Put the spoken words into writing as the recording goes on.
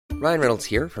Ryan Reynolds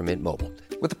here from Mint Mobile.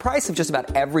 With the price of just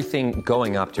about everything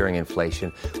going up during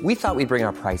inflation, we thought we'd bring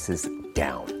our prices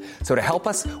down. So to help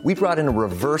us, we brought in a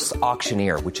reverse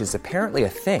auctioneer, which is apparently a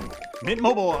thing. Mint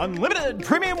Mobile Unlimited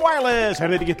Premium Wireless. How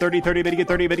to get 30, 30, bit to get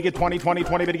 30, bit to get 20, 20,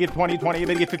 20, bit to get 20, 20,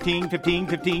 bit to get 15, 15,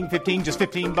 15, 15, just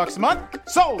 $15 a month?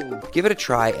 Sold! Give it a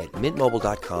try at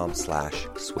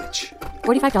mintmobile.com/switch.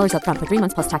 $45 up front for 3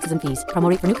 months plus taxes and fees. Promo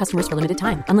rate for new customers for limited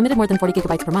time. Unlimited more than 40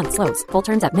 gigabytes per month. Slows full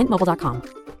terms at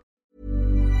mintmobile.com.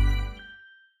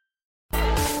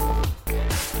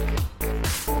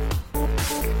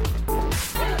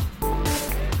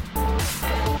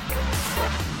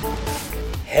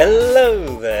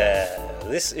 Hello there,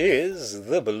 this is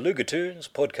the Beluga Tunes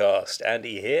podcast.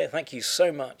 Andy here. Thank you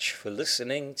so much for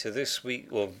listening to this week,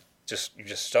 well, you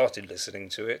just started listening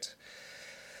to it,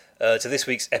 to this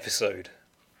week's episode.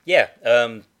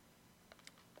 This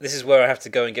is where I have to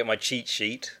go and get my cheat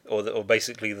sheet, or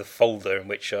basically the folder in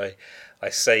which I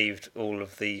saved all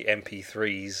of the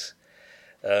MP3s,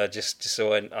 just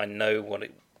so I know what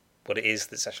it is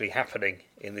that's actually happening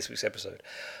in this week's episode.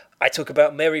 I talk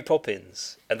about Mary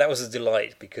Poppins, and that was a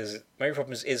delight because Mary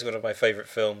Poppins is one of my favourite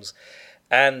films,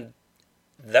 and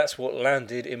that's what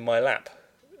landed in my lap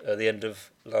at the end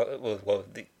of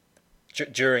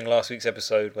during last week's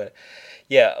episode.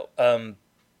 Because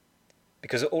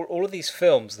all of these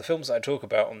films, the films that I talk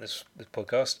about on this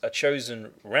podcast, are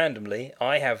chosen randomly.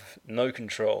 I have no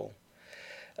control,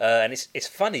 and it's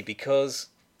funny because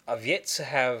I've yet to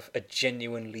have a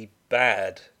genuinely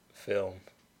bad film.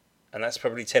 And that's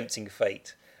probably tempting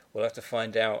fate. We'll have to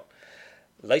find out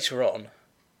later on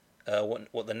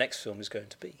what the next film is going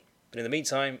to be. But in the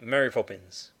meantime, Mary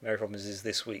Poppins. Mary Poppins is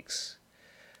this week's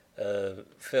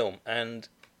film. And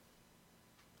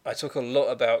I talk a lot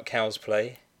about Cow's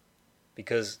Play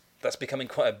because that's becoming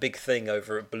quite a big thing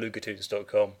over at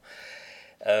belugatunes.com.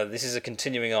 This is a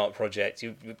continuing art project.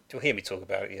 You'll hear me talk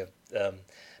about it. But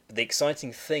the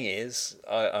exciting thing is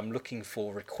I'm looking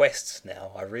for requests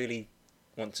now. I really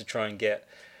want to try and get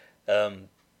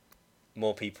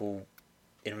more people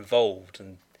involved,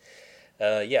 and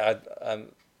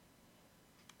I'm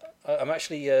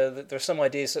actually there are some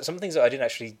ideas, some things that I didn't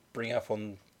actually bring up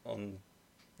on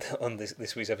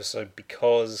this week's episode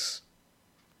because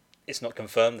it's not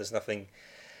confirmed. There's nothing.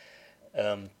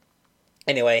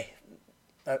 Anyway,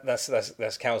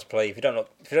 that's Cow's Play. If you don't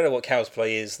know what Cow's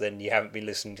Play is, then you haven't been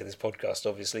listening to this podcast,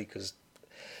 obviously, because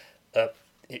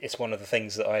it's one of the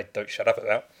things that I don't shut up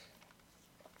about.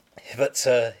 But,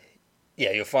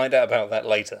 you'll find out about that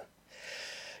later.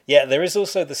 Yeah, there is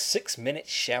also the 6-minute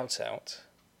shout-out.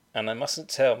 And I mustn't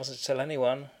tell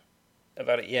anyone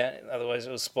about it yet, otherwise it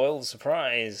will spoil the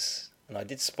surprise. And I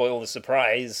did spoil the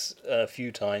surprise a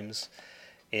few times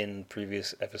in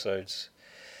previous episodes.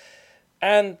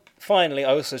 And finally,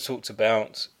 I also talked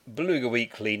about Beluga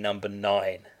Weekly number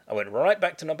 9. I went right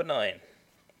back to number 9.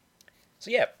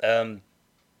 So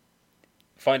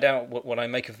find out what I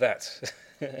make of that.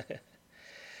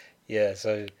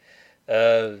 So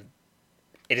it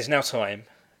is now time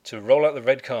to roll out the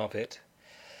red carpet,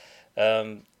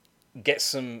 get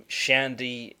some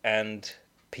shandy and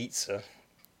pizza.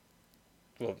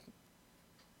 Well,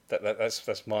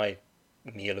 that's my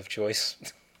meal of choice.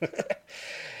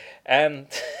 And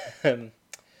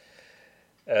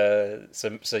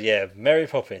Mary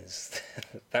Poppins.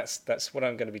 That's what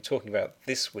I'm going to be talking about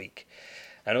this week,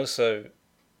 and also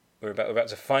we're about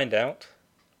to find out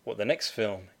what the next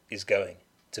film is going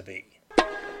to be.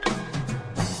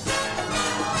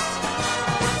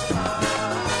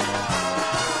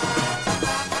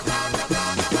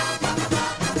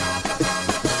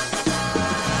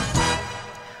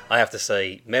 I have to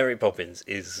say, Mary Poppins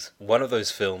is one of those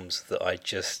films that I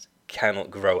just cannot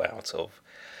grow out of.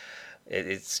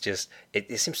 It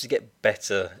seems to get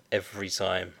better every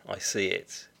time I see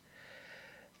it.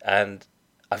 And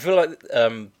I feel like,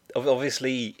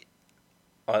 obviously,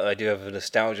 I do have a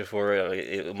nostalgia for it.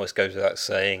 It almost goes without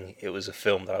saying. It was a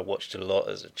film that I watched a lot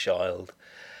as a child.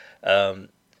 And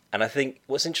I think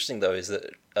what's interesting, though, is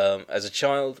that as a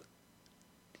child,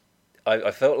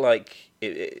 I felt like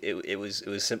it was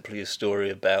simply a story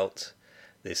about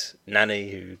this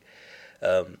nanny who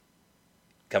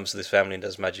comes to this family and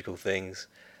does magical things.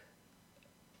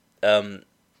 And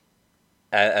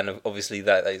obviously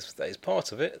that is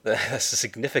part of it. That's a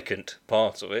significant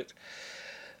part of it.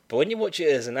 But when you watch it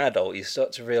as an adult, you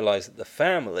start to realise that the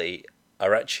family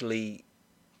are actually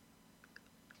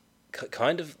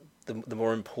kind of the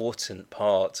more important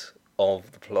part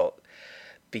of the plot,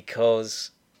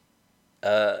 because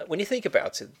when you think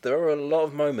about it, there are a lot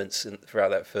of moments throughout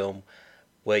that film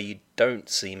where you don't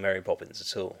see Mary Poppins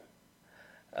at all.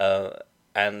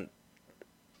 And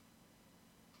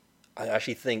I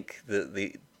actually think that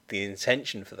the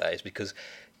intention for that is because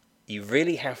you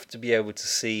really have to be able to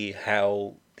see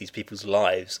how these people's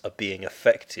lives are being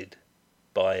affected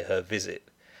by her visit.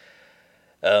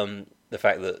 The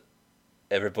fact that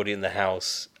everybody in the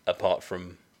house, apart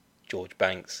from George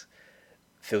Banks,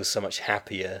 feels so much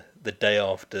happier the day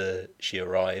after she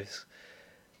arrives,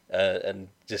 and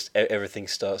just everything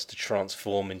starts to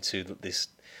transform into this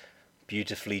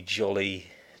beautifully jolly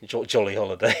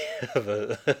holiday of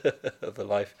a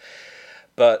life.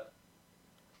 But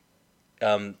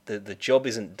the job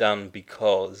isn't done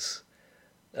because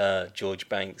George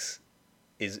Banks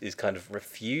is kind of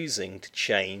refusing to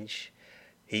change.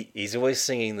 He's always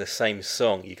singing the same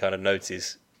song. You kind of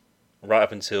notice right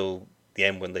up until the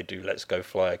end when they do "Let's Go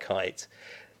Fly a Kite."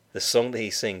 The song that he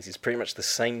sings is pretty much the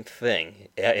same thing.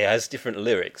 It has different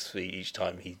lyrics for each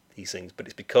time he sings, but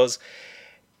it's because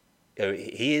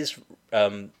he is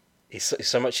he's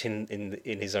so much in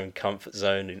his own comfort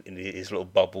zone, in his little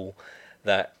bubble,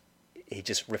 that he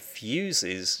just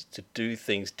refuses to do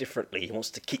things differently. He wants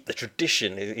to keep the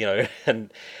tradition,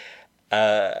 and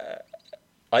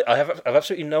I've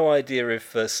absolutely no idea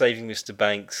if Saving Mr.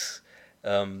 Banks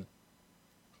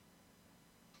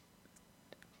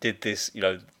did this,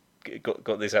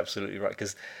 got this absolutely right,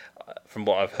 because from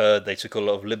what I've heard, they took a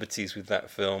lot of liberties with that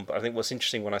film. But I think what's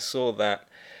interesting when I saw that,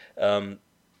 the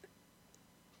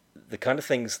kind of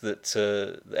things that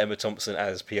Emma Thompson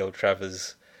as P.L.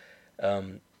 Travers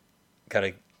kind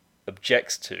of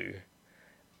objects to,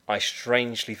 I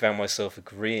strangely found myself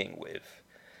agreeing with.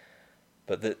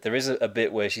 But there is a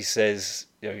bit where she says,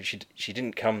 she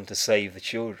didn't come to save the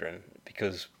children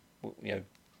because,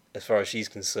 as far as she's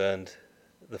concerned,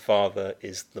 the father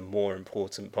is the more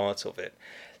important part of it.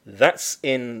 That's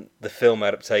in the film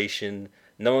adaptation.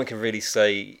 No one can really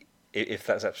say if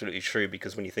that's absolutely true,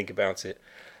 because when you think about it,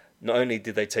 not only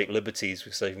did they take liberties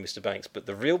with Saving Mr. Banks, but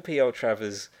the real P.L.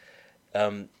 Travers,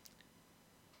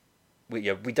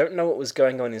 we don't know what was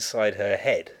going on inside her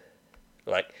head.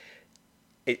 Like,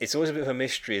 it's always a bit of a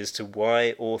mystery as to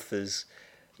why authors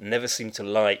never seem to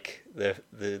like their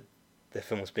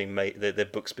films being made, their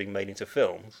books being made into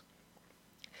films.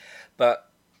 But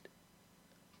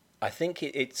I think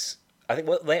I think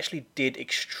what they actually did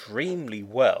extremely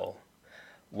well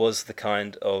was the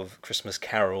kind of Christmas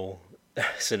Carol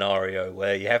scenario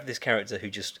where you have this character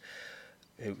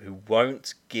who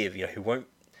won't give, who won't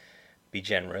be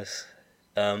generous.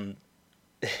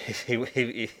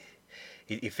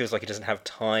 He feels like he doesn't have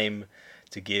time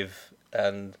to give,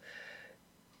 and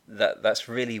that's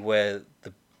really where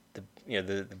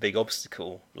the big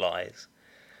obstacle lies.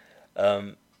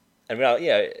 And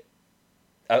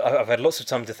I've had lots of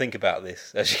time to think about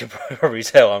this. As you can probably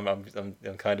tell, I'm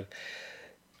kind of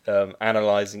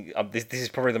analysing. This is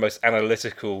probably the most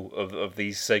analytical of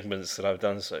these segments that I've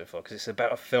done so far, because it's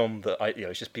about a film that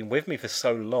it's just been with me for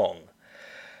so long.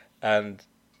 And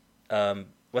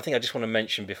one thing I just want to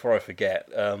mention before I forget,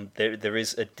 there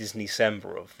is a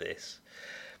Disney-cember of this,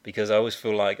 because I always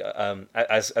feel like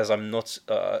as I'm not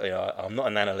I'm not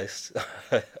an analyst.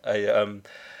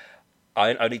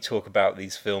 I only talk about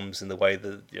these films in the way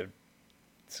that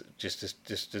just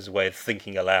as a way of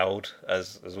thinking aloud,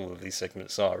 as all of these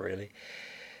segments are really.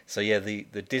 So yeah, the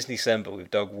Disney-cember with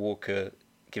Doug Walker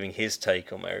giving his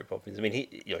take on Mary Poppins. I mean,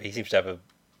 he seems to have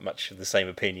much of the same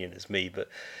opinion as me, but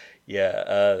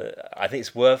yeah, I think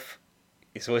it's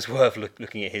always worth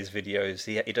looking at his videos.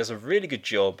 He does a really good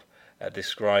job at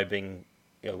describing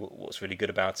what's really good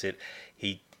about it.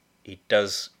 He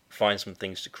does find some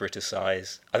things to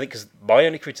criticize. I think because my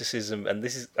only criticism, and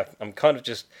this is, I'm kind of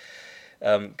just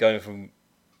going from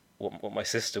what my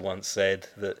sister once said,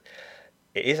 that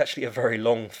it is actually a very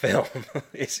long film.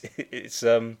 it's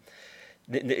nearly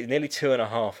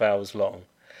 2.5 hours long,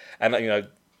 and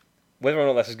whether or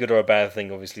not that's a good or a bad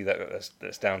thing, obviously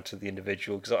that's down to the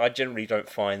individual. Because I generally don't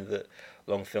find that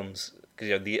long films,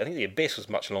 because I think The Abyss was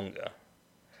much longer.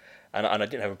 And I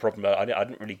didn't have a problem. I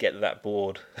didn't really get that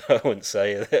bored. I wouldn't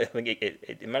say. I think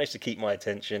it managed to keep my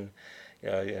attention.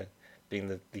 Being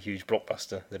the huge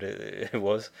blockbuster that it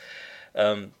was.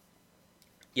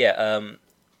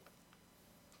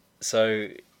 So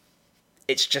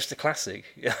it's just a classic.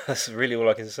 That's really all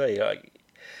I can say. I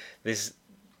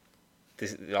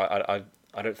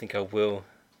don't think I will.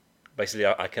 Basically,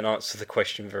 I can answer the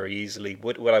question very easily.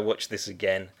 Would I watch this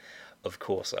again? Of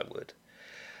course I would.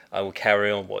 I will carry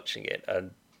on watching it,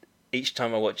 and each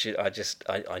time I watch it,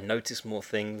 I notice more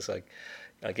things. I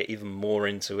get even more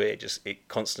into it. It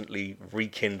constantly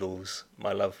rekindles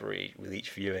my love for it with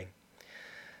each viewing.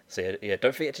 So yeah,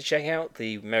 don't forget to check out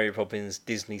the Mary Poppins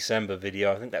Disney-cember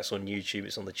video. I think that's on YouTube.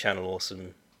 It's on the Channel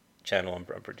Awesome channel, I'm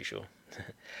pretty sure.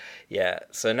 Yeah,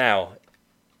 so now,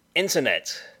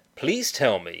 Internet, please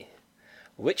tell me,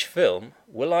 which film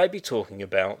will I be talking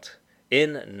about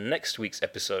in next week's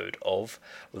episode of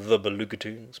the Beluga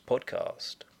Tunes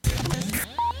podcast?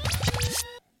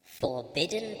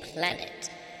 Forbidden Planet,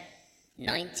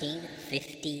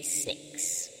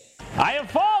 1956. I have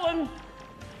fallen, and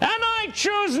I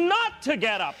choose not to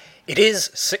get up. It is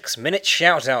 6-minute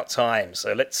shout-out time,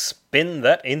 so let's spin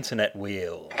that internet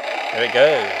wheel. There it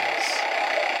goes.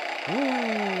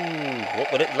 Ooh,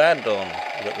 what will it land on?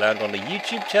 Will it land on a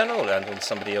YouTube channel? Will it land on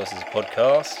somebody else's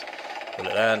podcast? Will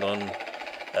it land on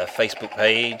a Facebook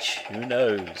page? Who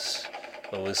knows?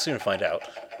 Well, we'll soon find out.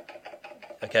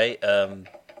 Okay,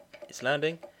 it's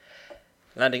landing.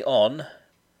 Landing on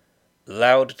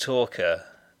Loud Talker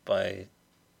by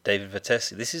David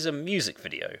Vertesi. This is a music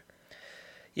video.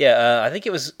 Yeah, I think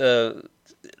it was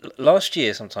last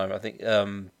year sometime. I think,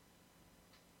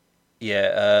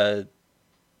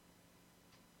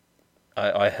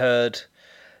 I heard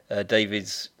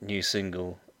David's new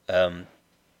single, and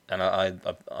I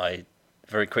was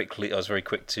very quick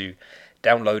to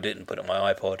download it and put it on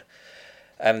my iPod,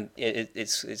 and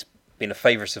it's been a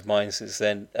favourite of mine since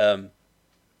then.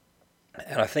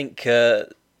 And I think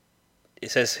it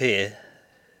says here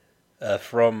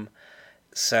from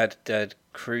Sad Dad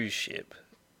Cruise Ship,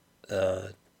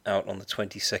 out on the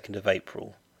 22nd of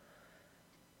April.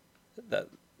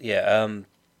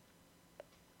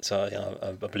 So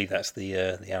I believe that's the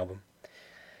album.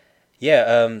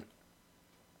 Yeah,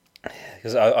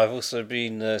 because I've also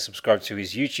been subscribed to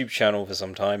his YouTube channel for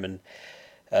some time, and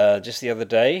just the other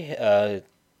day,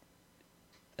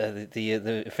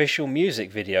 the official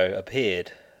music video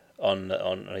appeared on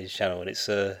his channel, and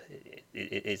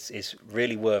it's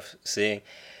really worth seeing.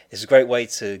 It's a great way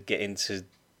to get into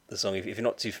the song if you're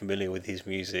not too familiar with his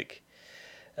music,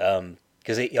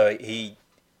 because he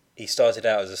started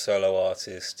out as a solo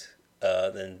artist.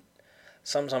 Then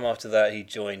sometime after that, he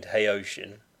joined Hey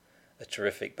Ocean, a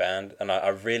terrific band, and I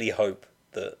really hope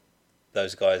that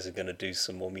those guys are going to do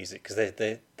some more music, because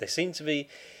they seem to be.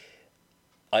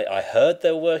 I heard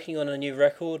they were working on a new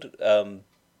record,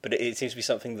 but it seems to be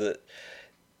something that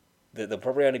they'll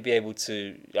probably only be able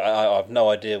to. I have no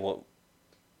idea what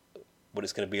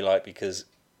it's going to be like, because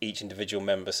each individual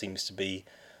member seems to be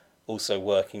also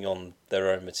working on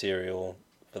their own material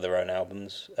for their own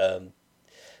albums.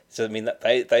 So I mean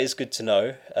that is good to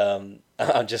know.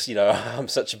 I'm just I'm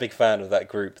such a big fan of that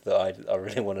group that I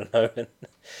really want to know.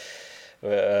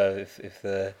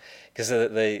 Because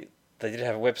they did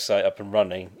have a website up and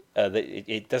running.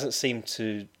 It doesn't seem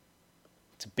to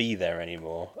be there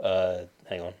anymore.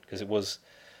 Hang on, because it was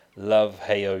Love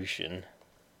Hey Ocean.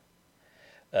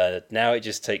 Now it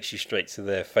just takes you straight to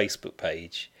their Facebook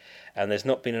page, and there's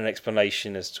not been an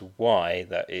explanation as to why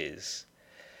that is.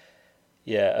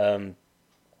 Yeah,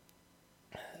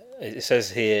 it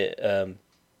says here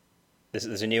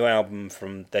there's a new album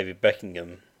from David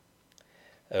Beckingham,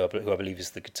 who I believe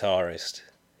is the guitarist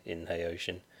in Hey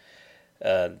Ocean.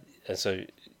 And so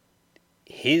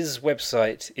his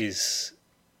website is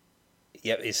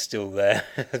still there.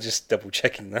 Just double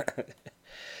checking that.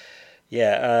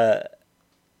 Yeah.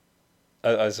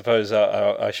 I suppose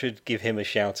I should give him a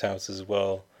shout out as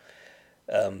well.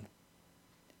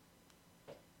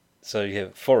 So yeah,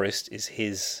 Forest is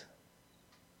his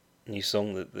new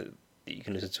song that you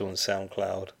can listen to on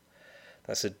SoundCloud.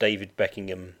 That's at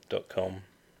davidbeckingham.com.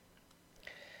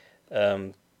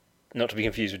 Not to be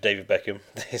confused with David Beckham.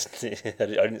 I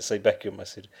didn't say Beckham, I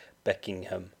said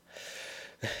Beckingham.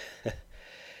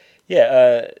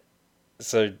 Yeah,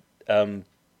 so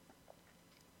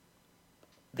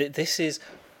this is...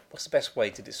 What's the best way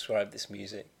to describe this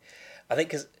music? I think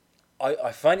because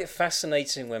I find it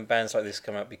fascinating when bands like this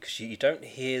come out, because you don't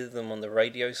hear them on the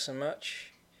radio so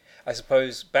much. I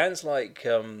suppose bands like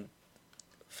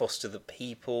Foster the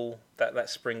People, that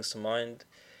springs to mind.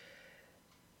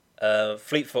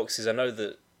 Fleet Foxes, I know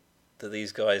that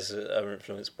these guys are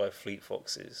influenced by Fleet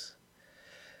Foxes.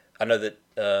 I know that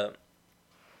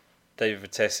David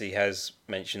Vertesi has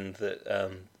mentioned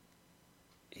that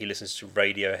he listens to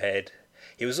Radiohead.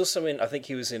 He was also in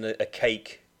a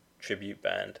Cake tribute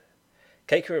band.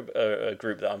 Cake are a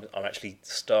group that I'm actually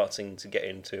starting to get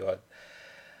into.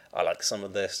 I like some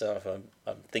of their stuff. I'm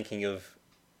thinking of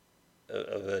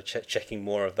checking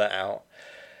more of that out.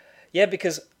 Yeah,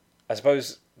 because I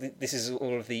suppose this is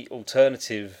all of the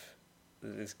alternative.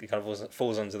 This kind of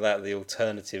falls under that, the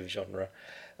alternative genre,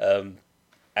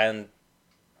 and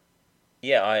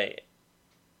yeah,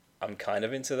 I'm kind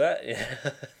of into that.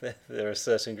 There are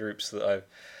certain groups that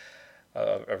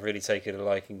I've really taken a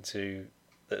liking to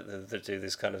that do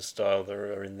this kind of style, that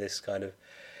are in this kind of,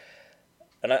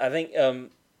 and I think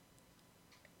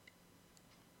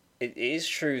it is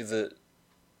true that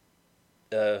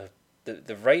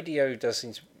the radio does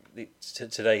seem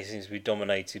today seems to be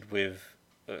dominated with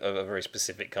a very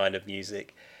specific kind of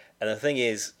music. And the thing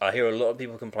is, I hear a lot of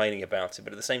people complaining about it,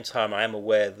 but at the same time, I am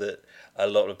aware that a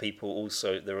lot of people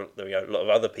also, there are a lot of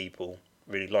other people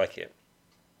really like it.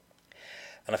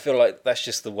 And I feel like that's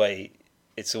just the way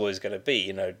it's always going to be.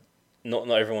 You know, not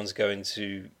everyone's going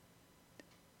to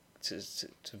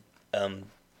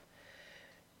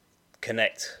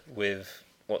connect with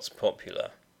what's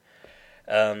popular.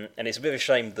 And it's a bit of a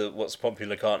shame that what's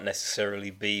popular can't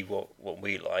necessarily be what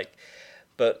we like.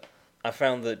 But I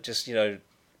found that just, you know,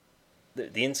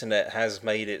 the internet has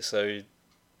made it so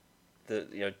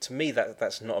that, you know, to me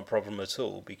that's not a problem at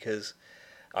all, because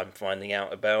I'm finding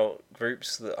out about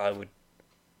groups that I would,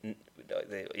 you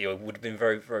know, would have been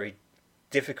very, very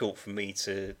difficult for me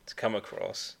to come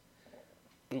across.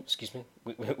 Excuse me,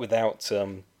 without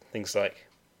things like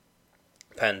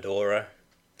Pandora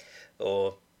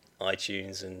or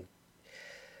iTunes and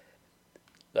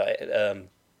like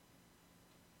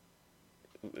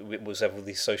with several of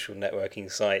these social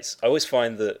networking sites. I always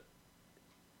find that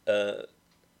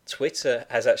Twitter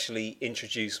has actually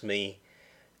introduced me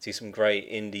to some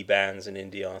great indie bands and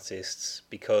indie artists,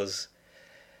 because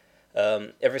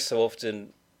every so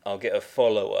often I'll get a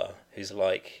follower who's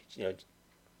like, you know,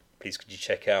 please could you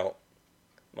check out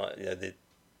my, you know,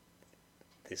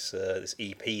 this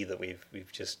EP that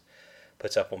we've just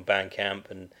put up on Bandcamp,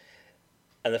 and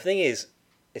the thing is,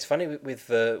 it's funny with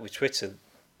Twitter.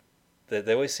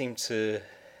 They always seem to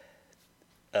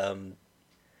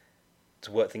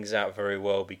work things out very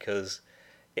well, because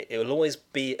it will always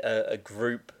be a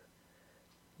group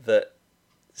that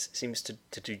seems to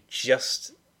do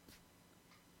just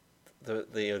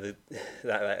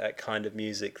that kind of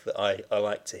music that I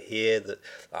like to hear, that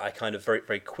I kind of very,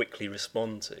 very quickly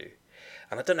respond to.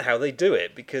 And I don't know how they do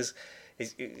it, because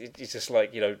it's just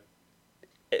like, you know,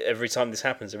 every time this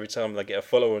happens, every time I get a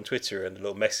follower on Twitter and a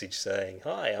little message saying,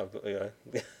 "Hi, I've got, you know,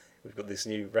 we've got this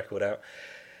new record out,"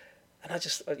 and I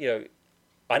just, you know,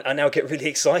 I now get really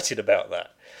excited about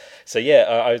that. So yeah,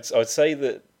 I would say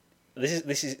that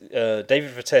this is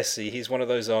David Vertesi. He's one of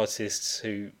those artists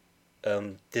who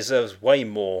deserves way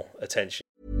more attention.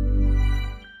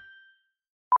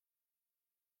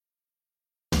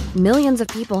 Millions of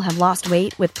people have lost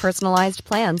weight with personalized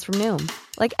plans from Noom.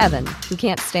 Like Evan, who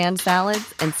can't stand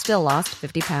salads and still lost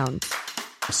 50 pounds.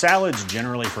 Salads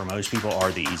generally for most people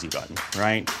are the easy button,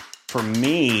 right? For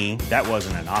me, that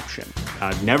wasn't an option.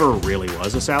 I never really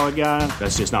was a salad guy.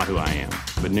 That's just not who I am.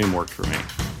 But Noom worked for me.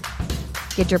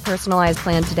 Get your personalized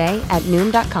plan today at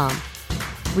Noom.com.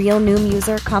 Real Noom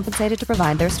user compensated to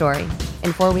provide their story.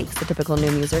 In 4 weeks, the typical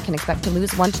Noom user can expect to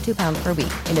lose 1 to 2 pounds per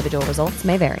week. Individual results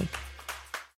may vary.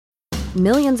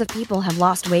 Millions of people have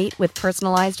lost weight with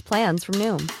personalized plans from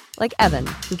Noom. Like Evan,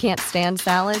 who can't stand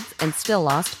salads and still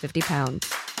lost 50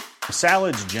 pounds.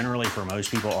 Salads generally for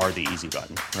most people are the easy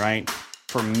button, right?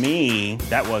 For me,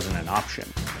 that wasn't an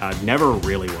option. I never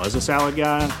really was a salad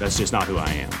guy. That's just not who I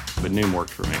am. But Noom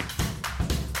worked for me.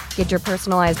 Get your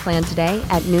personalized plan today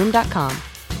at Noom.com.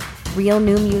 Real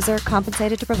Noom user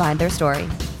compensated to provide their story.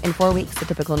 In 4 weeks, the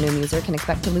typical Noom user can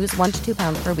expect to lose 1 to 2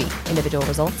 pounds per week. Individual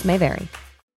results may vary.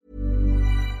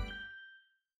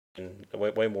 And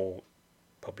way more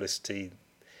publicity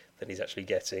than he's actually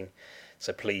getting.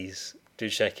 So please do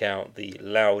check out the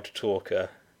Loud Talker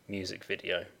music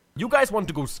video. You guys want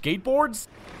to go skateboards?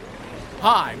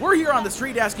 Hi, we're here on the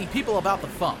street asking people about the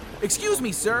Fump. Excuse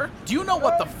me, sir, do you know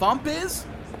what the Fump is?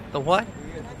 The what?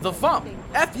 The Fump.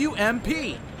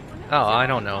 F-U-M-P. Oh, I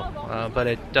don't know, but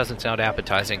it doesn't sound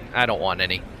appetizing. I don't want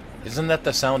any. Isn't that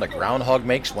the sound a groundhog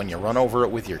makes when you run over it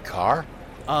with your car?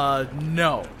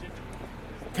 No.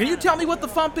 Can you tell me what the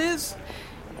Fump is?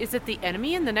 Is it the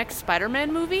enemy in the next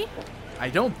Spider-Man movie? I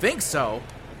don't think so.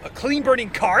 A clean-burning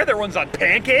car that runs on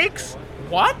pancakes?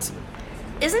 What?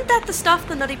 Isn't that the stuff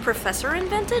the Nutty Professor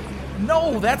invented?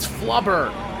 No, that's flubber.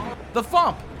 The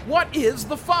Fump. What is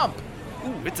the Fump?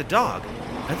 Ooh, it's a dog.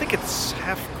 I think it's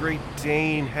half Great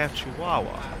Dane, half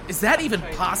Chihuahua. Is that even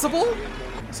possible?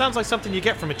 Sounds like something you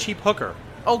get from a cheap hooker.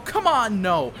 Oh, come on,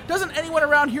 no. Doesn't anyone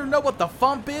around here know what the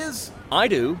Fump is? I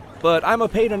do, but I'm a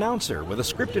paid announcer with a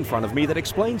script in front of me that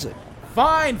explains it.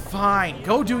 Fine.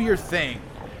 Go do your thing.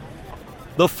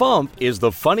 The Fump is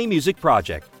the Funny Music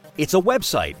Project. It's a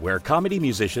website where comedy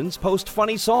musicians post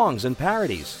funny songs and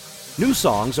parodies. New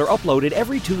songs are uploaded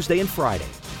every Tuesday and Friday.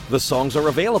 The songs are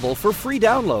available for free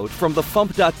download from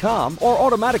thefump.com or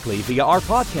automatically via our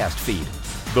podcast feed.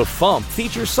 The Fump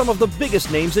features some of the biggest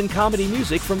names in comedy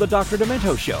music from The Dr.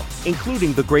 Demento Show,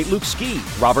 including the great Luke Ski,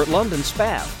 Robert London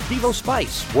Spav, Devo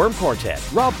Spice, Worm Quartet,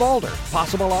 Rob Balder,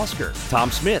 Possible Oscar,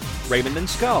 Tom Smith, Raymond and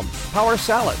Scum, Power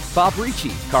Salad, Bob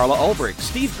Ricci, Carla Ulbrich,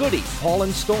 Steve Goody, Paul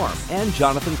and Storm, and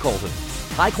Jonathan Colton.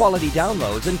 High-quality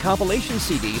downloads and compilation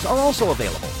CDs are also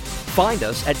available. Find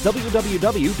us at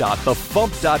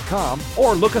www.thefump.com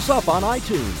or look us up on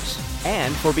iTunes.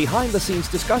 And for behind-the-scenes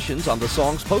discussions on the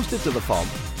songs posted to The Fump,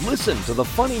 listen to the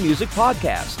Funny Music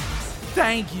Podcast.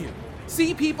 Thank you.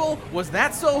 See, people, was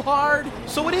that so hard?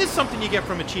 So it is something you get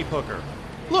from a cheap hooker.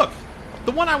 Look,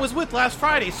 the one I was with last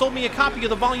Friday sold me a copy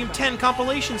of the Volume 10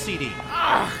 compilation CD.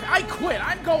 I quit.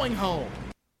 I'm going home.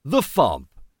 The Fump.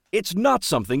 It's not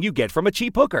something you get from a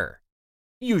cheap hooker.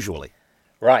 Usually.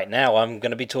 Right, now I'm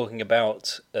going to be talking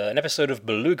about an episode of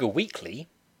Beluga Weekly.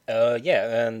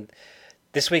 And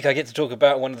this week I get to talk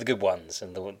about one of the good ones,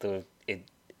 and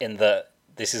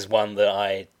this is one that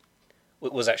I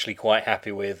was actually quite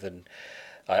happy with, and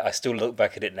I still look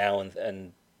back at it now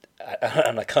and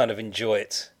I kind of enjoy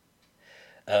it,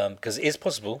 because it is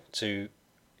possible to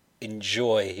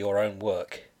enjoy your own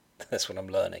work. That's what I'm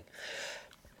learning.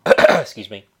 Excuse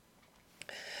me.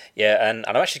 Yeah, and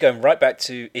I'm actually going right back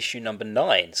to issue number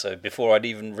 9, so before I'd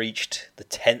even reached the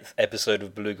 10th episode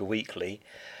of Beluga Weekly,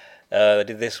 I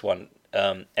did this one.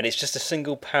 And it's just a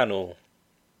single panel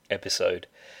episode,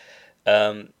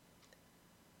 and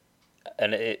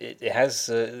it has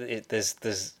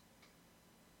there's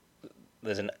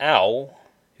an owl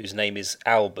whose name is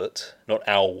Albert, not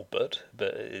Owlbert,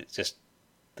 but it's just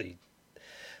the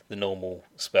normal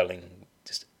spelling.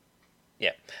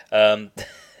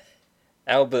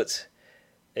 Albert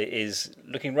is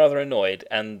looking rather annoyed,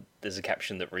 and there's a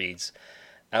caption that reads,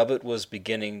 "Albert was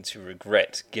beginning to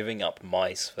regret giving up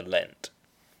mice for Lent."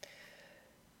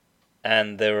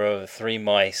 And there are 3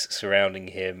 mice surrounding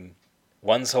him.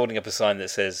 One's holding up a sign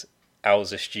that says,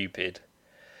 "Owls are stupid."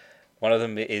 One of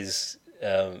them is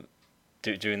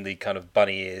doing the kind of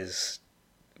bunny ears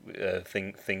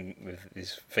thing with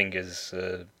his fingers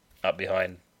up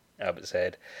behind Albert's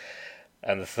head.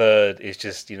 And the third is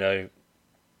just, he's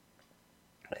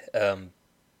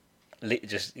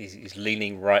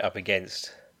leaning right up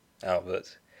against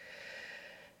Albert,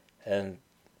 and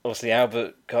obviously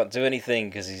Albert can't do anything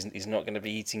because he's not going to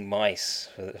be eating mice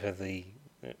for the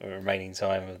remaining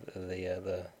time of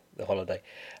the holiday.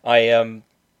 I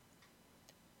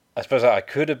suppose I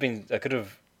could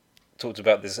have talked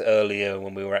about this earlier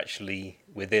when we were actually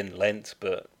within Lent,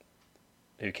 but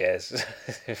who cares?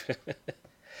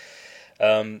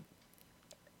 I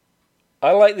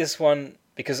like this one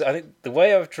because I think the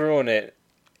way I've drawn it,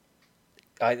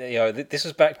 this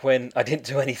was back when I didn't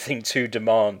do anything too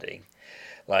demanding,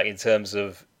 like in terms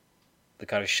of the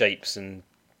kind of shapes and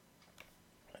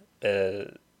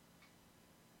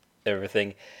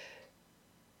everything.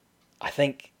 I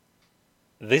think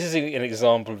this is an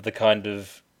example of the kind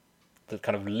of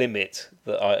limit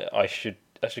that I should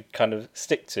kind of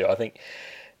stick to. I think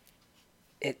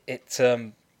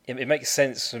it makes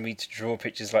sense for me to draw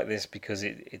pictures like this because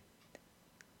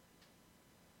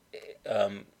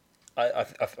I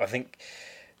think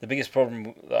the biggest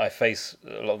problem that I face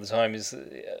a lot of the time is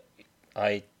that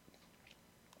I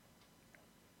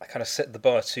kind of set the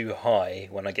bar too high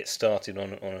when I get started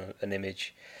on an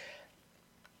image,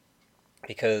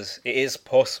 because it is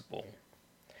possible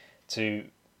to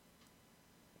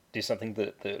do something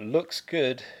that looks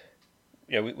good,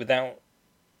 without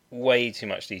way too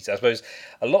much detail. I suppose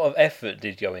a lot of effort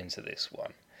did go into this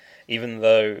one, even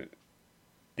though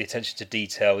the attention to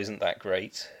detail isn't that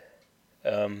great.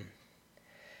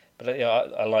 But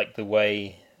I like the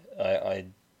way I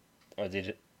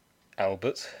did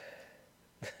Albert.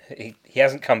 he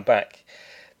hasn't come back.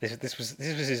 This was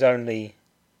his only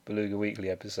Beluga Weekly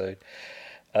episode.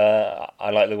 I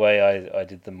like the way I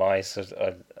did the mice.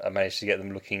 I managed to get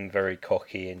them looking very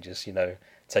cocky and just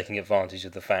taking advantage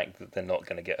of the fact that they're not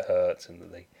going to get hurt and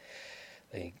that they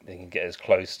can get as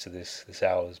close to this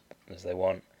owl as they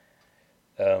want.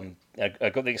 I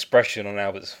got the expression on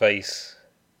Albert's face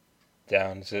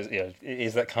down. So it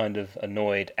is that kind of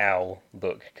annoyed owl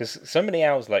look, because so many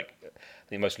owls, like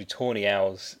the mostly tawny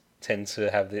owls, tend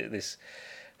to have this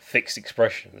fixed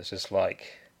expression. It's just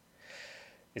like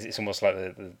it's almost like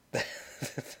the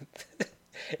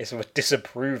it's a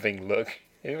disapproving look.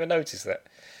 You ever notice that?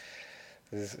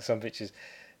 There's some pictures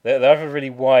they're either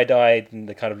really wide-eyed and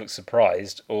they kind of look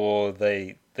surprised, or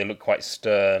they look quite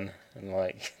stern and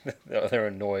like they're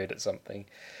annoyed at something.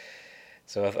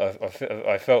 So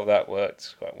I felt that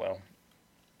worked quite well.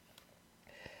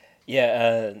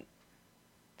 Yeah,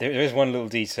 there is one little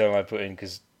detail I put in,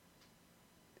 because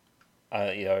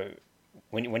you know,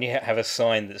 when you have a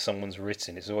sign that someone's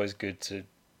written, it's always good to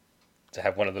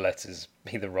have one of the letters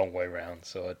be the wrong way round.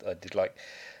 So I did like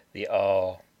the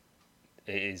R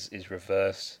is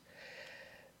reversed,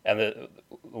 and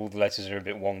all the letters are a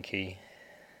bit wonky.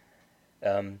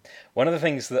 One of the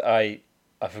things that I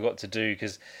forgot to do,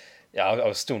 because I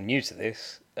was still new to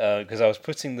this, because I was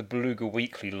putting the Beluga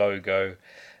Weekly logo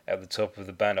at the top of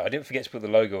the banner. I didn't forget to put the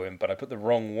logo in, but I put the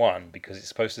wrong one because it's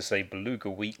supposed to say Beluga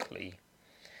Weekly,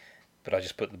 but I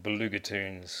just put the Beluga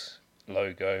Tunes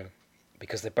logo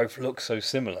because they both look so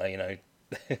similar, you know.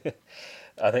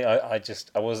 I think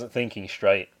I wasn't thinking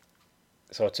straight,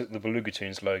 so I took the Beluga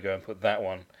Tunes logo and put that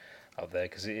one up there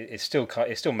because it still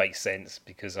makes sense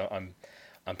because I'm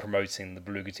promoting the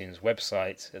Beluga Tunes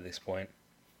website at this point.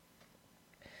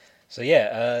 So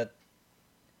yeah,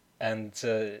 and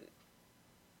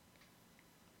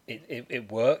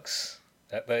it works.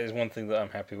 That is one thing that I'm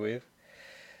happy with.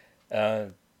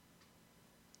 There's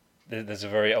a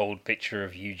very old picture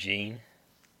of Eugene.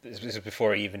 This was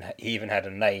before he even had a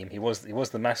name. He was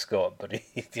the mascot, but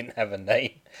he didn't have a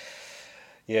name.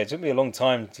 Yeah, it took me a long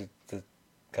time to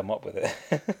come up with it.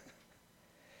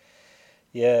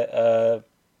 Yeah.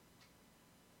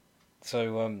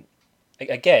 So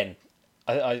again,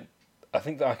 I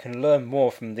think that I can learn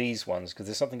more from these ones because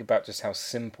there's something about just how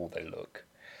simple they look.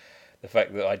 The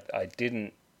fact that I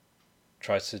didn't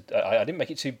try to I didn't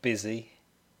make it too busy.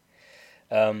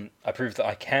 I proved that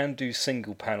I can do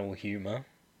single panel humour.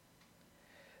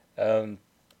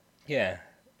 Yeah,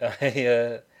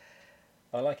 I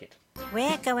like it.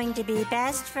 We're going to be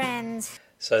best friends.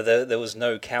 So there was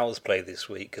no Cows Play this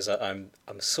week because I'm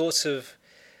sort of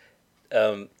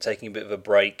taking a bit of a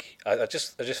break. I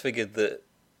just figured that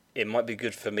it might be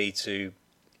good for me to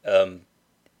kind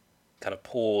of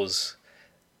pause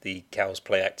the Cows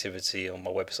Play activity on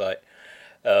my website,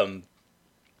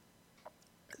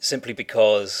 simply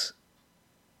because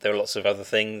there are lots of other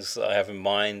things that I have in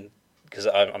mind because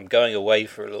I'm going away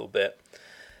for a little bit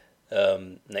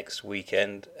next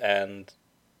weekend, and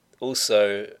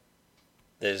also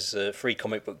there's a free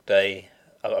comic book day.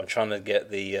 I'm trying to get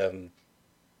the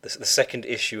second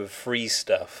issue of Free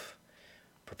Stuff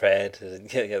prepared.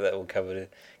 Get that all coloured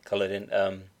in.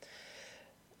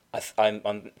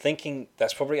 I'm thinking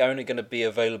that's probably only going to be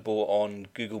available on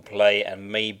Google Play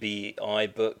and maybe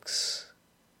iBooks,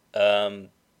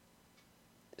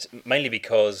 mainly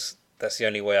because that's the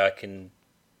only way I can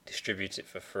distribute it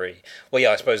for free. Well,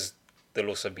 yeah, I suppose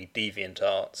there'll also be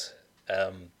DeviantArt,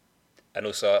 and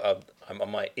also I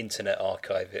might Internet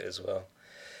Archive it as well.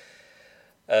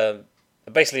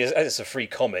 Basically, as it's a free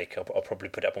comic, I'll probably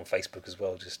put it up on Facebook as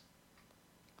well. Just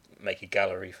make a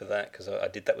gallery for that because I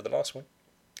did that with the last one.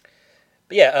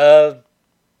 But yeah,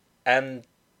 and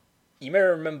you may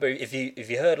remember if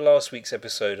you heard last week's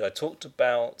episode, I talked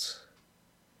about.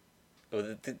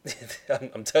 Well,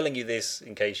 I'm telling you this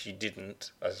in case you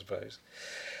didn't, I suppose.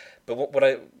 But but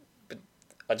I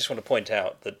just want to point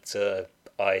out that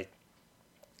I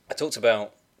talked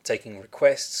about taking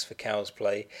requests for Cows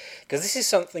Play because this is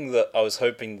something that I was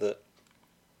hoping that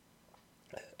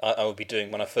I would be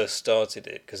doing when I first started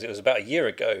it, because it was about a year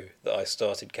ago that I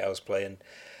started Cows Play,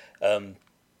 and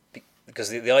because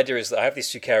the idea is that I have these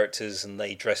two characters and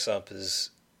they dress up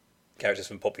as characters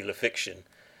from popular fiction,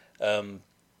 and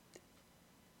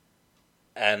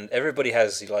everybody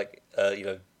has like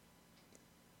a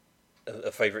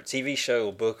favourite TV show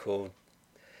or book or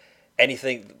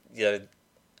anything,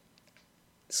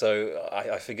 So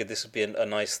I figured this would be a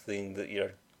nice thing that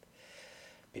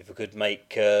people could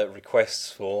make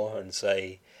requests for and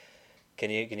say, can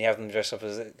you have them dress up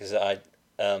as it? Because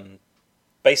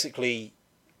basically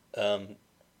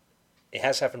it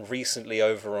has happened recently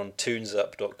over on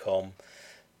TunesUp.com.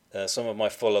 Some of my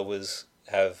followers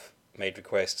have made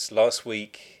requests. Last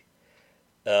week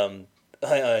I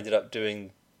ended up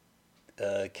doing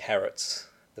carrots.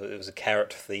 It was a carrot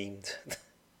themed.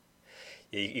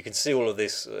 You can see all of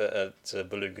this at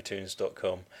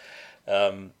belugatunes.com.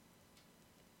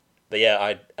 But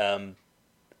yeah, I'm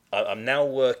now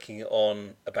working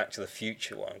on a Back to the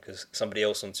Future one because somebody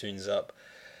else on Tunes Up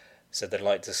said they'd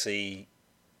like to see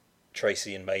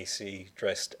Tracy and Macy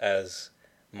dressed as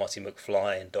Marty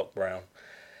McFly and Doc Brown.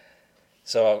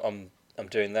 So I'm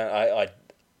doing that.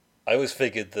 I always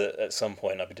figured that at some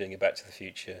point I'd be doing a Back to the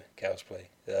Future Cows Play.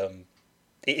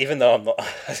 Even though I'm not,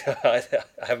 I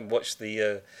haven't watched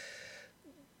the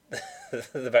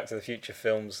Back to the Future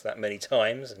films that many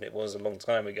times, and it was a long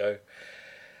time ago.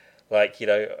 Like,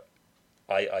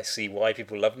 I see why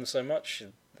people love them so much.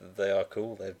 They are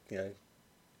cool.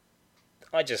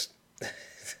 I just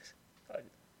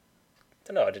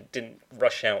don't know. I didn't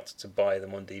rush out to buy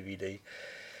them on DVD.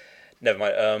 Never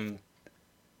mind.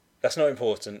 That's not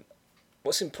important.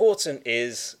 What's important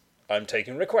is I'm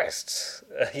taking requests.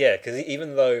 Yeah, because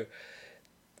even though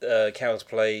Cow's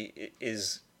Play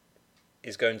is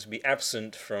going to be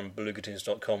absent from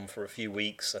BelugaTunes.com for a few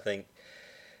weeks, I think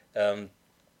it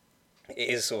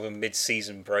is sort of a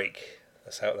mid-season break.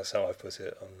 That's how I put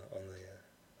it on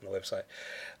the website.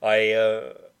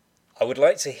 I would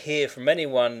like to hear from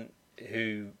anyone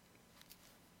who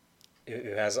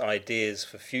has ideas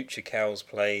for future Cow's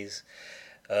Plays.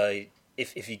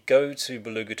 If you go to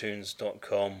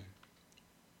BelugaTunes.com,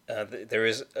 there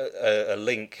is a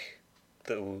link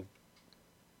that will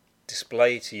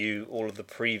display to you all of the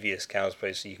previous Cow's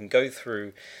Plays, so you can go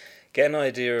through, get an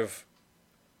idea of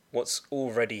what's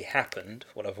already happened,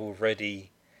 what I've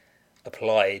already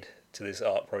applied to this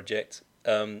art project,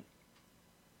 and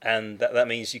that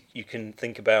means you can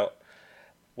think about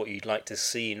what you'd like to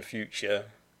see in future,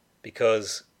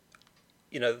 because,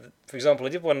 for example, I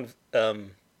did one, there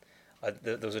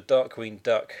was a Darkwing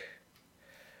Duck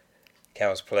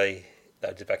Cow's Play that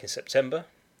I did back in September.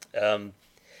 And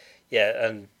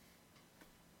I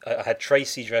had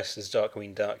Tracy dressed as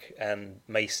Darkwing Duck and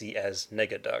Macy as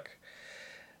Nega Duck.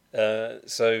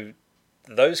 So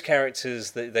those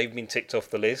characters, they've been ticked off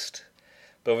the list,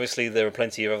 but obviously there are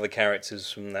plenty of other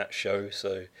characters from that show,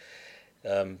 so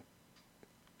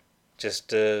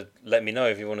just let me know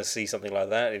if you want to see something like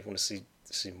that, if you want to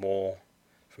see more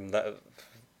from that.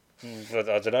 I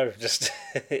don't know, just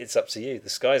it's up to you. The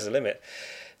sky's the limit.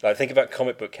 Like, think about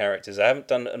comic book characters. I haven't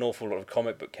done an awful lot of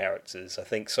comic book characters. I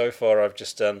think so far I've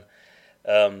just done,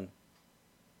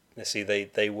 let's see,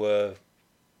 they were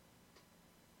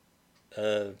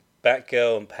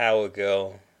Batgirl and Power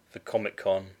Girl for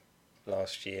Comic-Con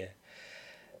last year.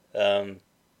 And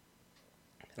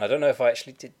I don't know if I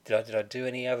actually did I do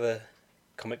any other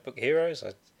comic book heroes?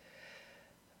 I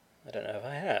don't know if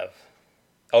I have.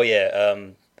 Oh yeah,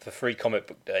 for Free Comic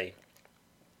Book Day,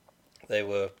 they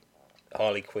were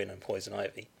Harley Quinn and Poison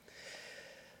Ivy.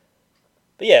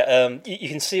 But yeah, you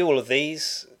can see all of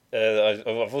these.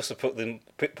 I've also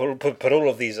put all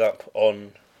of these up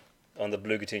on the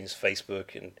BelugaTunes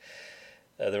Facebook, and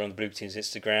they're on the BelugaTunes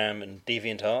Instagram and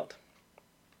DeviantArt.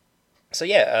 So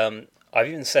yeah, I've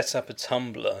even set up a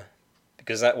Tumblr,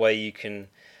 because that way you can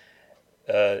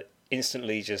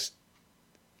instantly just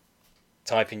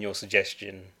type in your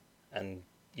suggestion and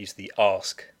use the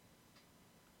ask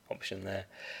option there.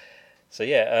 So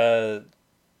yeah,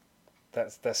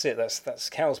 that's it. That's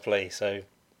Cow's Play. So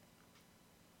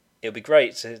it'll be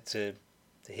great to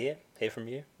hear from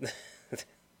you.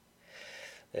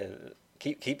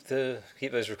 Keep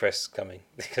those requests coming,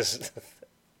 because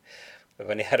I've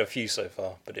only had a few so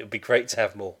far, but it would be great to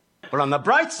have more. But on the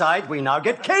bright side, we now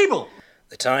get cable.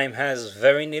 The time has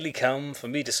very nearly come for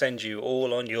me to send you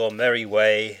all on your merry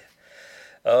way.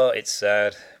 Oh, it's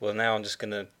sad. Well, now I'm just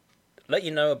going to let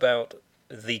you know about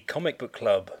the Comic Book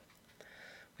Club,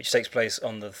 which takes place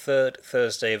on the third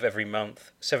Thursday of every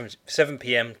month, 7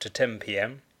 p.m. to 10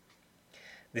 p.m.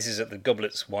 This is at the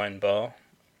Goblets Wine Bar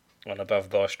on Above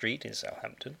Bar Street in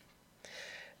Southampton.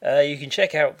 You can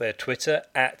check out their Twitter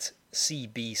at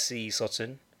CBC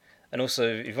Sutton, and also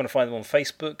if you want to find them on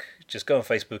Facebook, just go on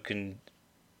Facebook and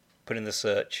put in the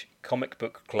search Comic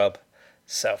Book Club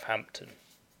Southampton.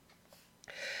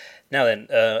 Now then,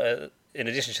 in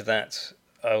addition to that,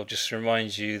 I'll just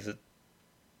remind you that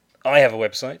I have a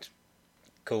website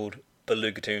called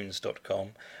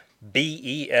belugatoons.com,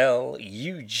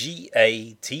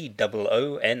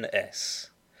 BELUGATOONS.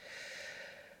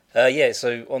 Yeah,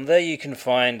 so on there you can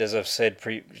find, as I've said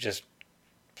just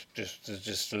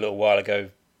a little while ago,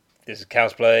 there's a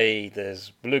Cow's Play,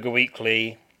 there's Beluga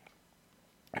Weekly,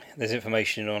 there's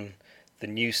information on the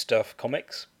New Stuff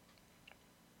comics,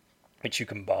 which you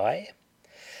can buy.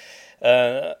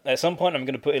 At some point, I'm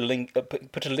going to put a link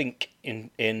in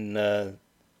a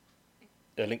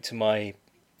link to my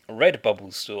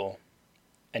Redbubble store,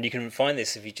 and you can find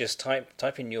this if you just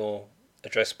type in your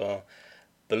address bar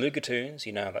BelugaToons.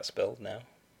 You know how that's spelled now.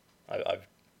 I've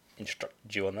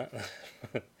instructed you on that.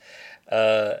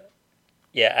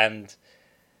 Yeah, and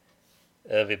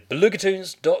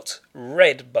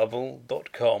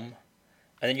belugatoons.redbubble.com,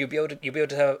 and then you'll be able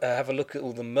to have a look at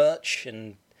all the merch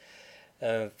and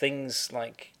things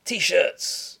like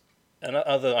T-shirts and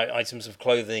other items of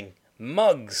clothing,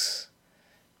 mugs,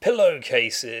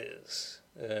 pillowcases,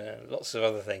 lots of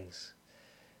other things.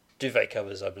 Duvet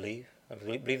covers, I believe. I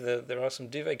believe there are some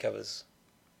duvet covers.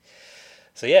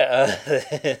 So yeah.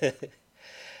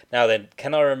 Now then,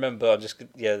 can I remember? I'm just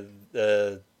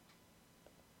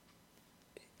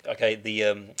okay.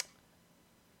 The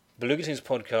Beluga Tunes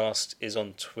Podcast is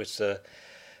on Twitter.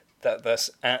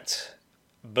 That's at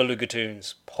Beluga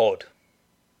Tunes Pod.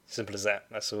 Simple as that.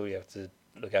 That's all you have to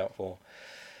look out for.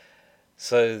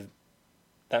 So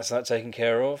that's that taken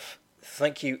care of.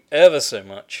 Thank you ever so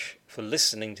much for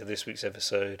listening to this week's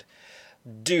episode.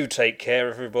 Do take care,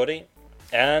 everybody,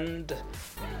 and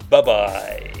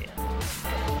bye-bye.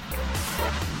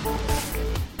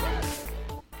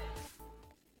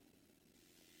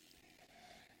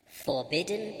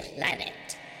 Forbidden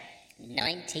Planet,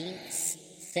 19th...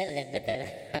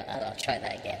 I'll try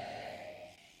that again.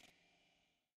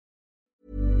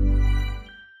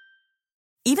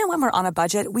 Even when we're on a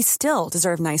budget, we still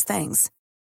deserve nice things.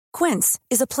 Quince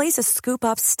is a place to scoop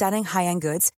up stunning high-end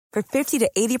goods for 50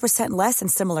 to 80% less than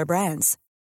similar brands.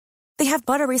 They have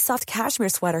buttery soft cashmere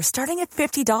sweaters starting at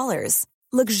 $50,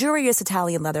 luxurious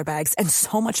Italian leather bags, and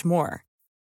so much more.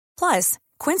 Plus,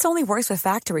 Quince only works with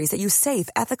factories that use safe,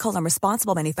 ethical, and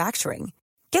responsible manufacturing.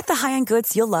 Get the high-end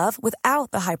goods you'll love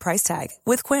without the high price tag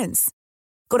with Quince.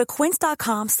 Go to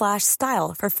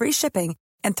quince.com/style for free shipping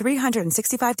and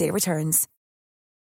 365-day returns.